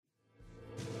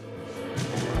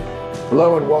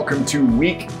Hello and welcome to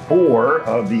week 4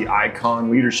 of the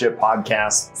Icon Leadership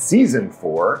Podcast, season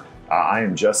 4. I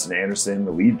am Justin Anderson,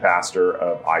 the lead pastor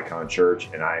of Icon Church,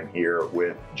 and I am here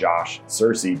with Josh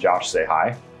Searcy. Josh, say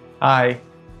hi. Hi.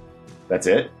 That's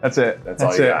it? That's it. That's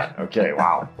all you got? Okay,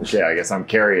 wow. Okay, I guess I'm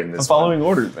carrying this. I'm following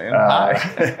orders, man.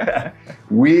 Hi.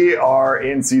 We are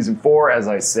in season 4, as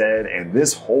I said, and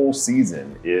this whole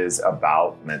season is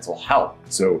about mental health.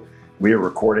 So we are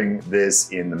recording this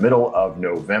in the middle of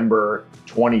November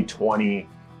 2020,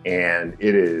 and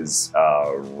it is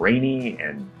rainy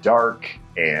and dark.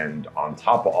 And on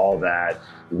top of all that,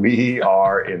 we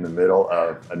are in the middle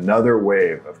of another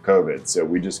wave of COVID. So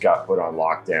we just got put on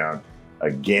lockdown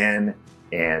again.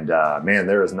 And man,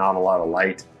 there is not a lot of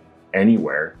light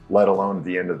anywhere, let alone at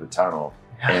the end of the tunnel.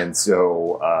 And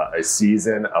so a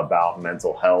season about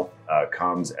mental health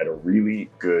comes at a really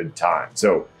good time.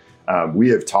 So we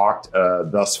have talked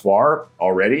thus far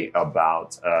already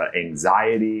about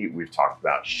anxiety. We've talked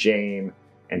about shame.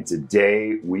 And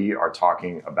today we are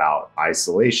talking about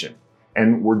isolation.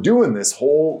 And we're doing this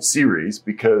whole series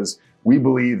because we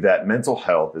believe that mental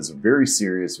health is a very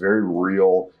serious, very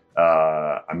real,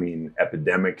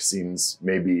 epidemic seems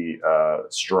maybe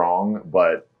strong,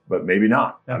 but maybe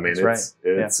not. Yeah, I mean,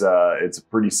 it's a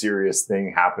pretty serious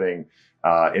thing happening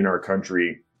in our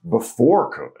country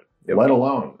before COVID. Yep. Let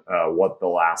alone what the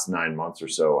last 9 months or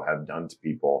so have done to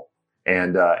people.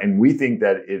 And we think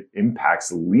that it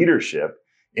impacts leadership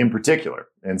in particular.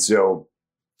 And so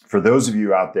for those of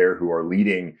you out there who are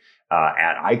leading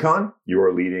at Icon, you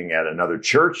are leading at another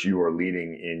church, you are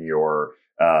leading in your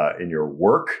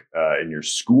work, in your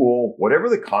school, whatever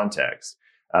the context,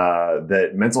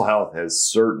 that mental health has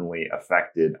certainly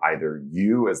affected either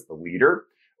you as the leader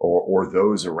or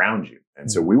those around you.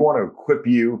 And so we want to equip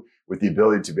you with the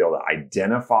ability to be able to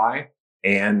identify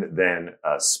and then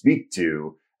speak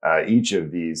to each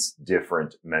of these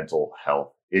different mental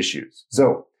health issues.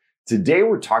 So today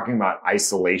we're talking about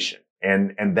isolation,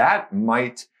 and that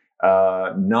might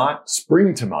not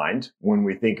spring to mind when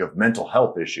we think of mental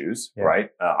health issues,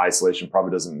 right? Isolation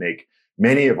probably doesn't make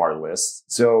many of our lists.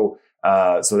 So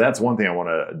that's one thing I want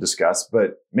to discuss.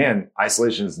 But man,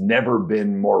 isolation has never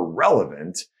been more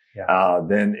relevant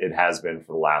than it has been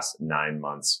for the last 9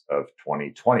 months of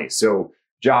 2020. So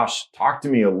Josh, talk to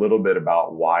me a little bit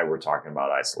about why we're talking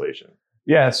about isolation.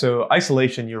 Yeah. So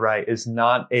isolation, you're right,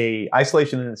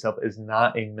 isolation in itself is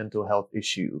not a mental health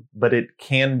issue, but it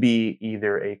can be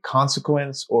either a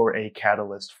consequence or a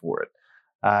catalyst for it.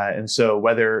 And so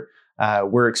whether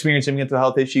we're experiencing mental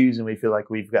health issues and we feel like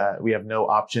we have no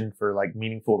option for like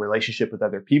meaningful relationship with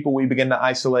other people, we begin to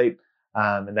isolate.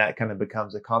 And that kind of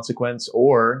becomes a consequence,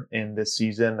 or in this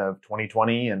season of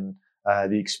 2020 and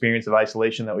the experience of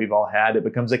isolation that we've all had, it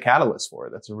becomes a catalyst for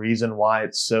it. That's the reason why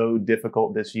it's so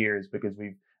difficult this year, is because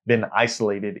we've been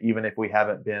isolated. Even if we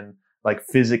haven't been like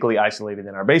physically isolated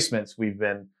in our basements, we've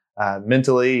been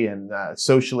mentally and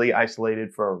socially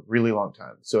isolated for a really long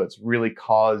time. So it's really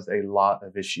caused a lot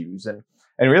of issues. And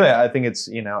really, I think it's,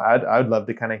 I'd love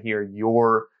to kind of hear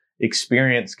your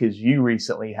experience, because you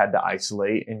recently had to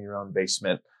isolate in your own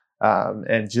basement.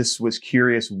 And just was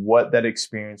curious what that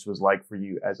experience was like for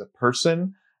you as a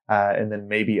person, and then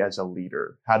maybe as a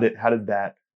leader. How did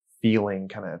that feeling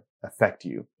kind of affect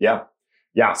you? Yeah.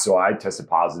 So I tested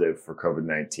positive for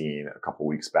COVID-19 a couple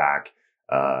weeks back.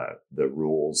 The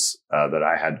rules that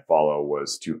I had to follow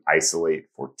was to isolate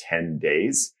for 10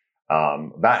 days.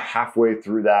 About halfway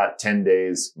through that 10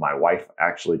 days, my wife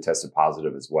actually tested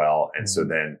positive as well. And so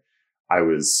then I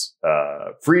was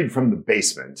freed from the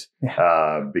basement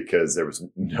because there was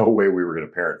no way we were going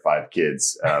to parent 5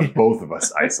 kids, both of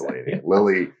us isolating.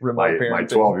 Lily, my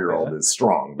 12-year-old, is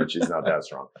strong, but she's not that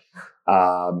strong.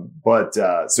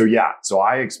 So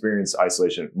I experienced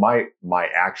isolation. My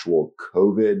actual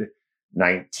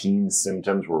COVID-19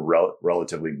 symptoms were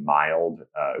relatively mild.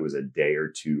 It was a day or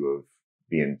two of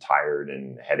being tired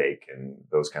and headache and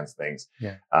those kinds of things.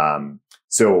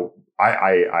 So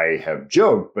I have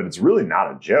joked, but it's really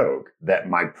not a joke, that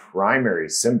my primary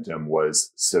symptom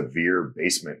was severe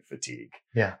basement fatigue.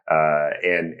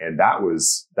 And that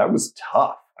was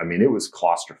tough. I mean, it was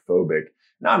claustrophobic,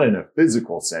 not in a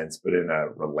physical sense, but in a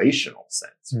relational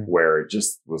sense, where it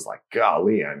just was like,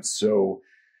 golly, I'm so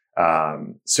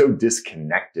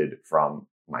disconnected from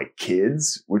my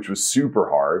kids, which was super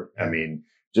hard. I mean,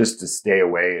 just to stay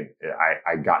away.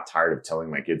 I got tired of telling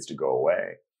my kids to go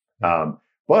away.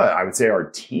 But I would say our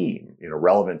team,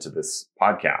 relevant to this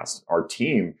podcast, our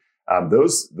team,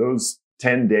 those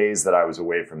 10 days that I was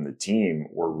away from the team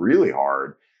were really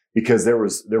hard, because there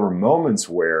were moments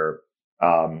where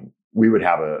we would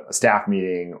have a staff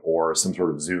meeting or some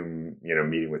sort of Zoom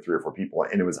meeting with 3 or 4 people,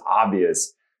 and it was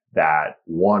obvious that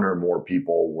one or more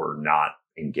people were not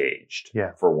engaged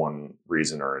for one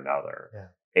reason or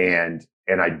another. And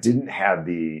I didn't have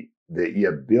the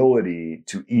ability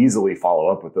to easily follow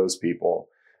up with those people,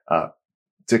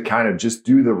 to kind of just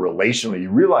do the relational. You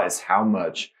realize how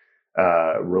much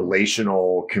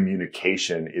relational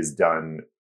communication is done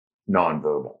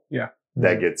nonverbal.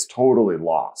 That gets totally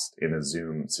lost in a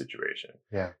Zoom situation.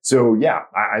 So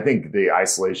I think the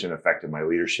isolation affected my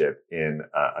leadership in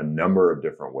a number of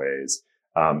different ways.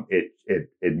 It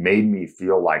made me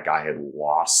feel like I had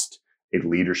lost a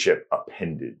leadership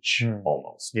appendage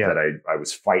almost, that I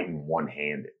was fighting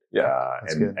one-handed.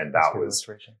 And that was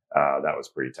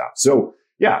pretty tough. So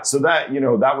that,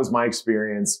 that was my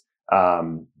experience.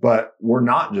 But we're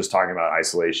not just talking about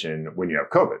isolation when you have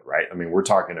COVID, right? I mean, we're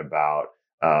talking about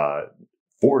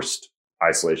forced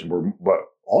isolation, but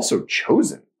also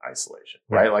chosen isolation,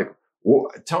 right? Like,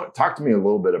 talk to me a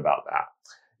little bit about that.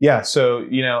 Yeah. So,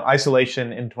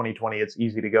 isolation in 2020, it's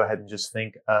easy to go ahead and just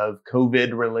think of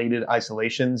COVID related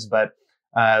isolations, but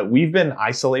we've been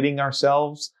isolating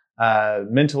ourselves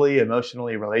mentally,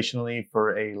 emotionally, relationally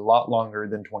for a lot longer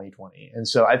than 2020. And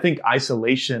so I think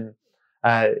isolation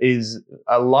is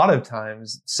a lot of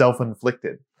times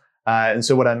self-inflicted. And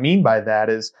so what I mean by that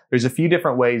is there's a few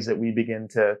different ways that we begin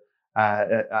to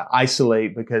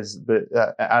isolate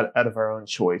out of our own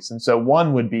choice. And so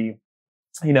one would be,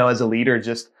 as a leader,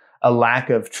 just a lack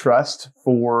of trust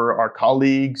for our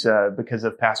colleagues because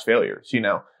of past failures.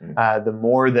 The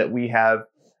more that we have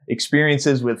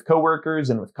experiences with coworkers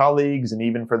and with colleagues, and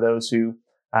even for those who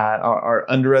are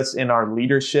under us in our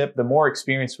leadership, the more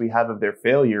experience we have of their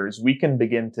failures, we can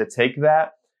begin to take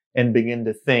that and begin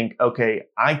to think, okay,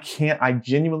 I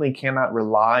genuinely cannot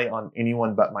rely on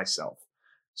anyone but myself.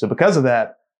 So because of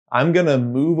that, I'm going to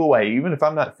move away, even if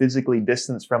I'm not physically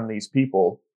distanced from these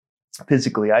people,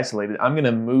 physically isolated. I'm going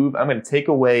to take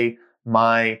away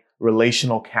my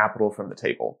relational capital from the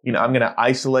table. I'm going to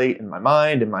isolate in my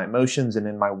mind, in my emotions, and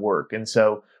in my work. And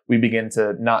so we begin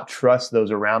to not trust those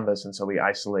around us. And so we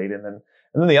isolate. And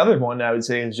then the other one I would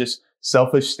say is just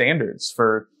selfish standards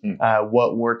for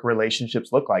what work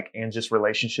relationships look like, and just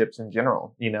relationships in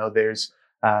general. There's,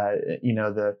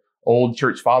 the old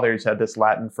church fathers had this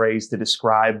Latin phrase to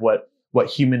describe what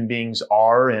human beings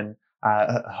are, and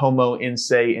homo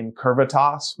inse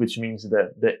incurvatas, which means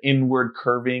the inward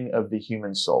curving of the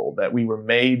human soul, that we were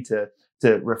made to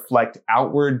reflect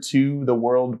outward to the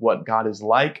world what God is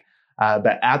like.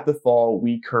 But at the fall,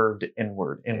 we curved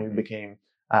inward, and we became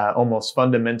almost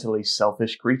fundamentally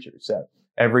selfish creatures.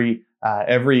 Every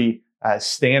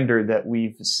standard that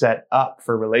we've set up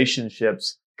for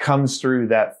relationships comes through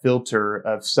that filter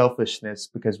of selfishness,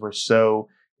 because we're so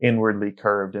inwardly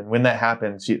curved. And when that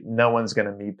happens, no one's going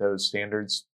to meet those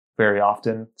standards very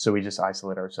often. So we just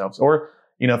isolate ourselves. Or,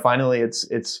 finally,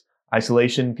 it's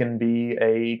isolation can be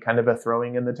a kind of a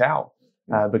throwing in the towel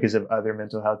because of other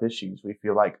mental health issues. We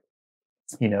feel like,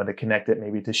 to connect it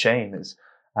maybe to shame is,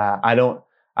 I don't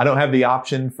have the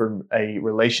option for a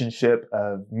relationship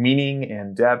of meaning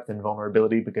and depth and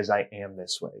vulnerability because I am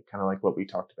this way, kind of like what we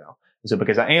talked about. And so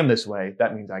because I am this way,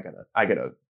 that means I gotta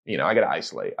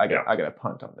isolate. I gotta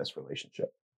punt on this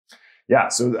relationship. Yeah.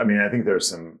 So, I mean, I think there's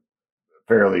some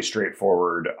fairly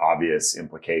straightforward, obvious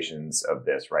implications of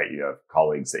this, right? You have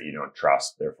colleagues that you don't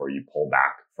trust, therefore you pull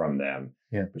back from them.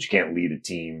 But you can't lead a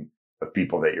team of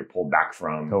people that you're pulled back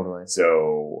from. Totally.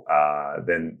 So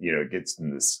then it gets in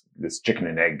this chicken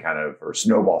and egg kind of, or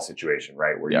snowball situation,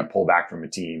 right? Where you pull back from a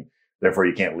team, therefore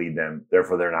you can't lead them,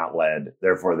 therefore they're not led,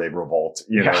 therefore they revolt.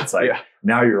 It's like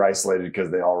now you're isolated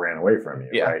because they all ran away from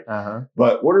you, right?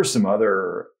 But what are some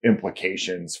other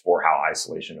implications for how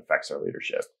isolation affects our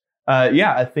leadership?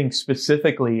 I think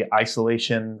specifically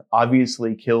isolation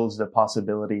obviously kills the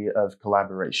possibility of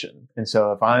collaboration. And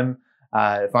so if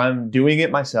I'm doing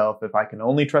it myself, if I can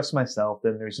only trust myself,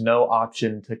 then there's no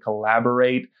option to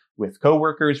collaborate with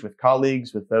coworkers, with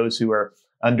colleagues, with those who are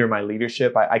under my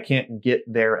leadership. I can't get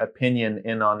their opinion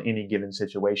in on any given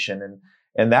situation.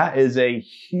 And that is a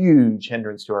huge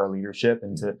hindrance to our leadership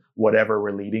and to whatever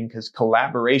we're leading, because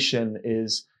collaboration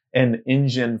is an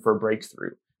engine for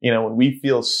breakthrough. When we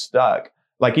feel stuck,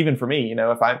 like even for me,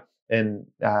 if I'm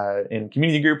in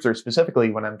community groups, or specifically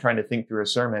when I'm trying to think through a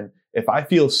sermon, if I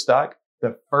feel stuck,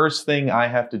 the first thing I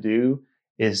have to do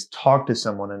is talk to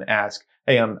someone and ask,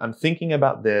 hey, I'm thinking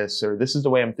about this, or this is the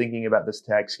way I'm thinking about this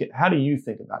text. How do you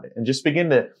think about it? And just begin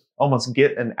to almost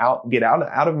get out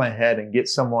of my head and get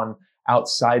someone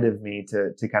outside of me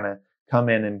to kind of come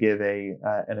in and give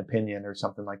an opinion or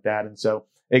something like that. And so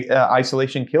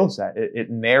isolation kills that. It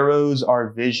narrows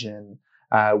our vision,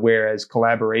 whereas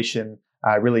collaboration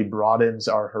really broadens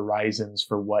our horizons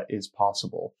for what is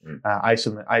possible.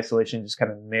 Isolation just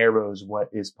kind of narrows what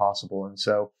is possible. And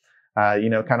so,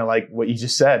 kind of like what you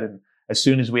just said, and as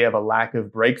soon as we have a lack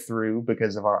of breakthrough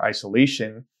because of our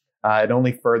isolation, it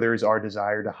only furthers our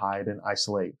desire to hide and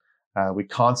isolate. We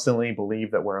constantly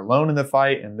believe that we're alone in the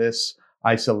fight, and this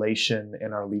isolation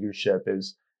in our leadership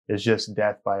is just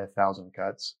death by 1,000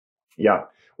 cuts. Yeah.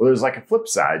 Well, there's like a flip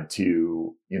side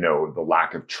to, the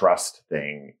lack of trust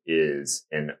thing is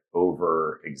an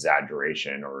over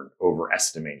exaggeration or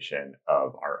overestimation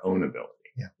of our own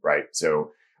ability. Yeah. Right.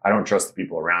 So I don't trust the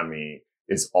people around me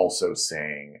is also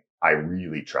saying, I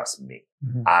really trust me.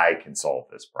 Mm-hmm. I can solve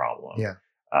this problem. Yeah.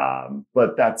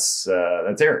 But that's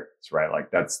arrogance, right?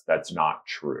 Like that's not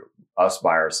true. Us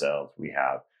by ourselves, we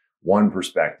have one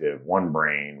perspective, one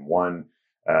brain, one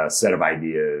set of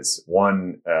ideas,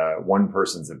 one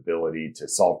person's ability to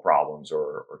solve problems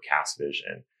or cast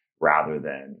vision, rather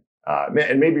than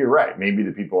and maybe you're right. Maybe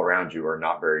the people around you are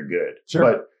not very good, sure.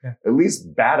 But at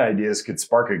least bad ideas could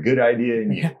spark a good idea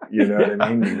in you. You know what I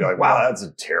mean? You'd be like, wow, that's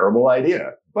a terrible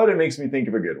idea, but it makes me think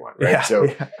of a good one, right? So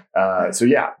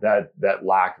that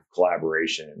lack of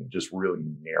collaboration just really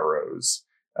narrows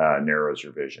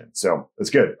your vision. So that's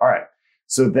good. All right.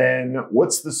 So then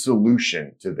what's the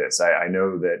solution to this? I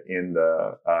know that in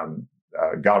the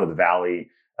God of the Valley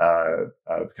kind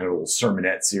of little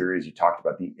sermonette series, you talked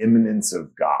about the immanence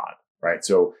of God, right?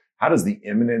 So how does the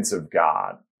immanence of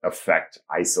God affect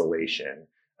isolation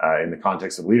in the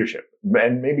context of leadership?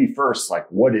 And maybe first, like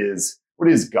what is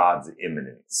God's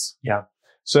immanence? Yeah.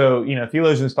 So,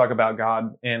 theologians talk about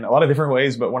God in a lot of different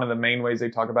ways, but one of the main ways they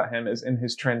talk about him is in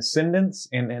his transcendence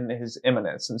and in his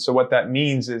immanence. And so what that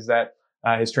means is that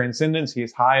his transcendence, he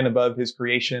is high and above his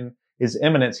creation. His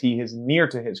immanence, he is near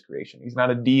to his creation. He's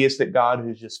not a deistic God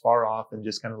who's just far off and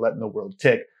just kind of letting the world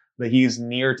tick, but he is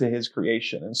near to his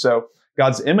creation. And so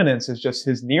God's immanence is just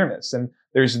his nearness. And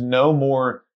there's no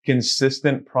more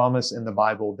consistent promise in the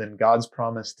Bible than God's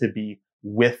promise to be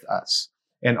with us.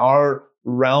 And our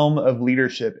realm of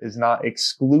leadership is not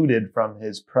excluded from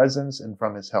his presence and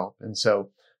from his help. And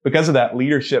so because of that,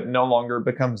 leadership no longer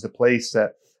becomes the place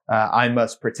that I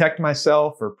must protect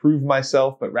myself or prove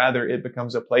myself, but rather it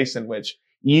becomes a place in which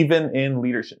even in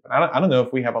leadership, and I don't know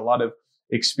if we have a lot of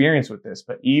experience with this,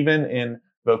 but even in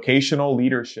vocational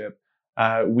leadership,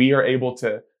 we are able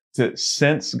to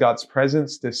sense God's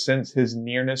presence, to sense his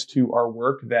nearness to our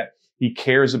work, that he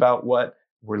cares about what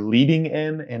we're leading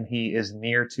in and he is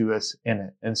near to us in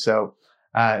it. And so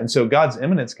God's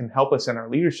immanence can help us in our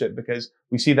leadership because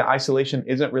we see that isolation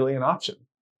isn't really an option.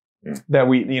 That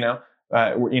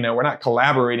we're not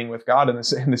collaborating with God in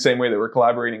the same way that we're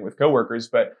collaborating with coworkers,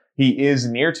 but he is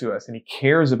near to us and he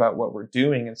cares about what we're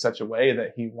doing in such a way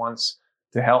that he wants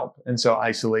to help. And so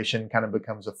isolation kind of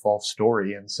becomes a false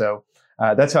story. And so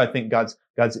that's how I think God's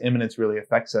immanence really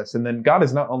affects us. And then God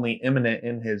is not only immanent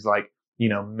in his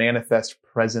manifest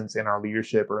presence in our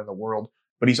leadership or in the world,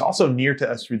 but he's also near to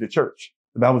us through the church.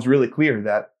 The Bible's really clear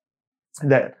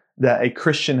that a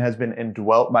Christian has been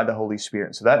indwelt by the Holy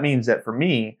Spirit. So that means that for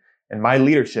me, in my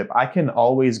leadership, I can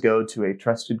always go to a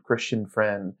trusted Christian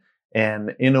friend,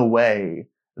 and in a way,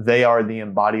 they are the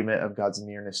embodiment of God's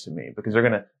nearness to me because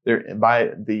they're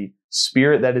by the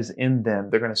Spirit that is in them,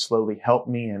 they're going to slowly help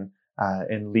me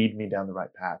and lead me down the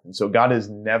right path. And so God is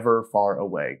never far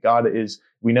away.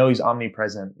 We know he's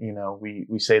omnipresent.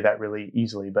 We say that really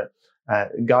easily, but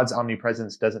God's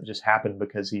omnipresence doesn't just happen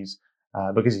because he's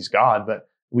God, but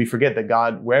we forget that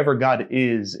God, wherever God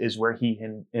is where he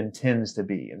intends to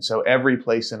be. And so every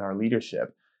place in our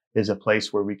leadership is a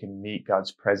place where we can meet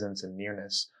God's presence and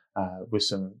nearness with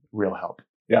some real help.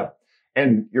 Yeah.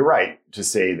 And you're right to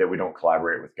say that we don't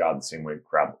collaborate with God the same way we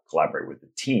collaborate with the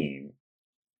team.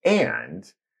 And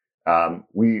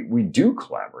we do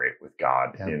collaborate with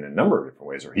God in a number of different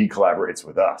ways, or he collaborates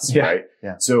with us, right?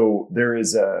 Yeah. So there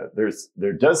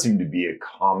does seem to be a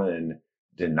common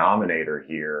denominator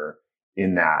here,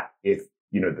 in that if,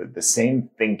 the same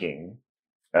thinking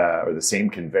or the same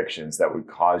convictions that would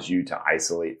cause you to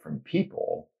isolate from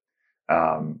people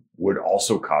would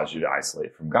also cause you to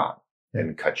isolate from God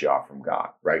and cut you off from God,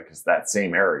 right? Because that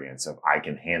same arrogance of I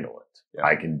can handle it,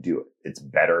 I can do it. It's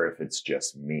better if it's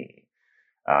just me.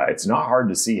 It's not hard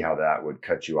to see how that would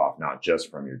cut you off, not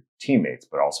just from your teammates,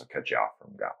 but also cut you off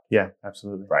from God. Yeah,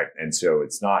 absolutely. Right. And so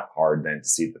it's not hard then to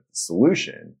see that the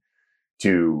solution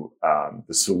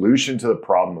to the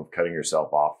problem of cutting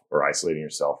yourself off or isolating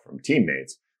yourself from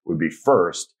teammates would be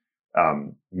first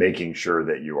making sure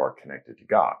that you are connected to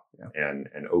God and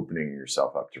opening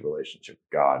yourself up to relationship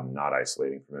with God and not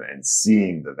isolating from it and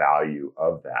seeing the value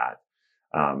of that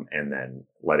and then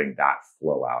letting that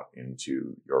flow out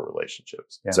into your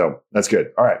relationships. Yeah. So that's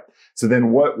good. All right. So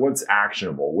then what's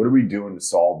actionable? What are we doing to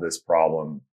solve this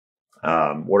problem?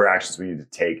 What are actions we need to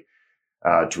take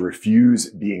to refuse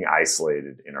being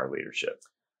isolated in our leadership?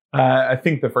 I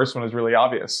think the first one is really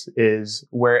obvious, is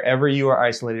wherever you are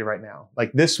isolated right now,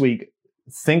 like this week,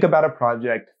 think about a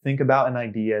project, think about an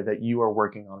idea that you are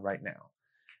working on right now.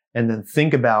 And then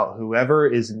think about whoever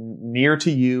is near to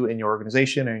you in your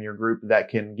organization or in your group that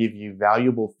can give you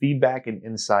valuable feedback and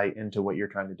insight into what you're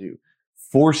trying to do.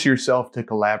 Force yourself to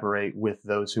collaborate with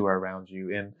those who are around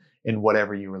you in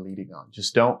whatever you are leading on.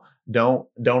 Just don't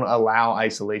allow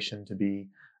isolation to be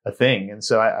a thing. And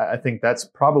so I think that's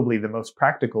probably the most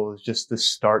practical, is just to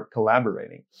start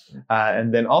collaborating.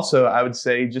 And then also I would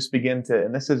say just begin to,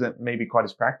 and this isn't maybe quite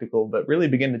as practical, but really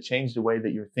begin to change the way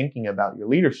that you're thinking about your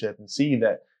leadership and see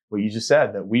that what you just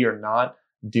said, that we are not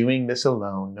doing this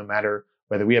alone, no matter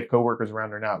whether we have coworkers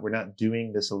around or not. We're not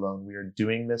doing this alone. We are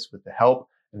doing this with the help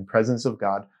and presence of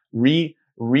God.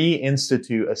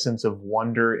 Reinstitute a sense of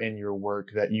wonder in your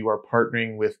work, that you are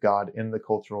partnering with God in the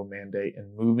cultural mandate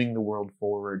and moving the world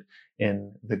forward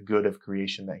in the good of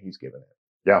creation that He's given it.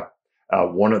 Yeah.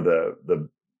 One of the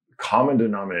common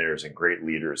denominators in great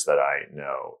leaders that I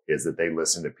know is that they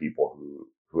listen to people who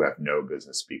have no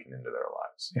business speaking into their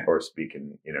lives or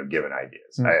speaking, given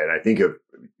ideas. Mm-hmm. And I think of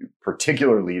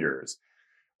particular leaders.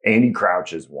 Andy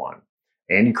Crouch is one.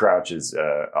 Andy Crouch is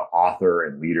an author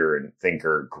and leader and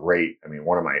thinker. Great. I mean,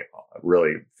 one of my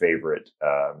really favorite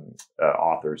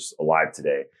authors alive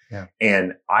today. Yeah.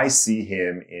 And I see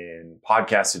him in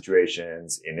podcast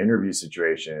situations, in interview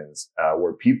situations,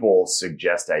 where people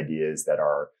suggest ideas that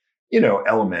are,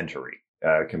 elementary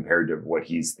compared to what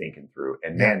he's thinking through.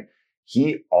 And man,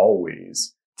 he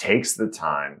always takes the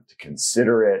time to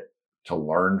consider it, to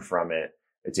learn from it,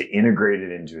 to integrate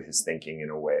it into his thinking in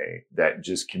a way that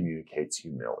just communicates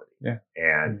humility. Yeah.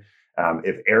 And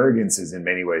if arrogance is in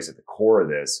many ways at the core of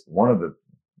this, one of the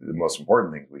most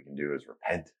important things we can do is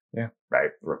repent. Yeah.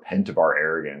 Right? Repent of our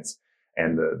arrogance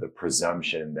and the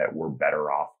presumption that we're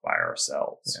better off by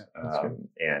ourselves. Yeah,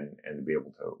 and to be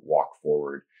able to walk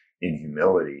forward in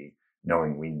humility,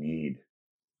 knowing we need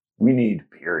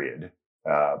period,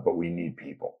 but we need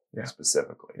people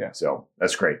specifically. Yeah. So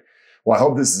that's great. Well, I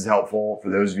hope this is helpful for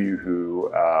those of you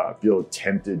who feel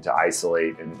tempted to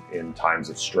isolate in times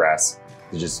of stress,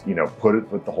 to just,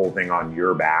 put the whole thing on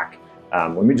your back.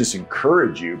 Let me just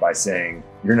encourage you by saying,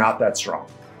 you're not that strong.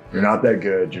 You're not that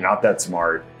good. You're not that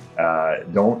smart.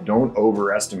 Don't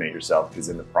overestimate yourself, because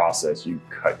in the process, you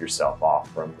cut yourself off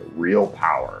from the real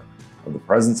power of the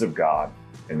presence of God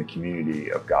and the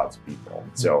community of God's people.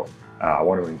 So I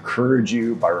want to encourage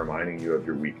you by reminding you of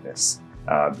your weakness.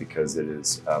 Because it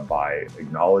is by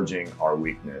acknowledging our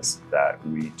weakness that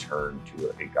we turn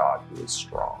to a God who is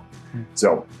strong.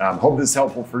 So hope this is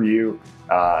helpful for you.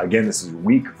 Again, this is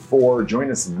week 4.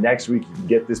 Join us next week. You can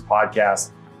get this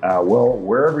podcast.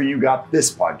 Wherever you got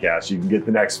this podcast, you can get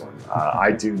the next one.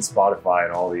 iTunes, Spotify,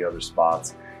 and all the other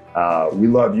spots. We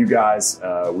love you guys.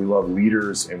 We love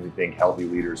leaders, and we think healthy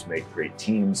leaders make great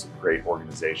teams, great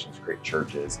organizations, great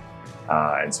churches.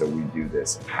 And so we do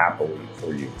this happily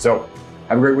for you. So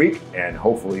have a great week, and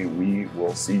hopefully we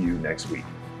will see you next week.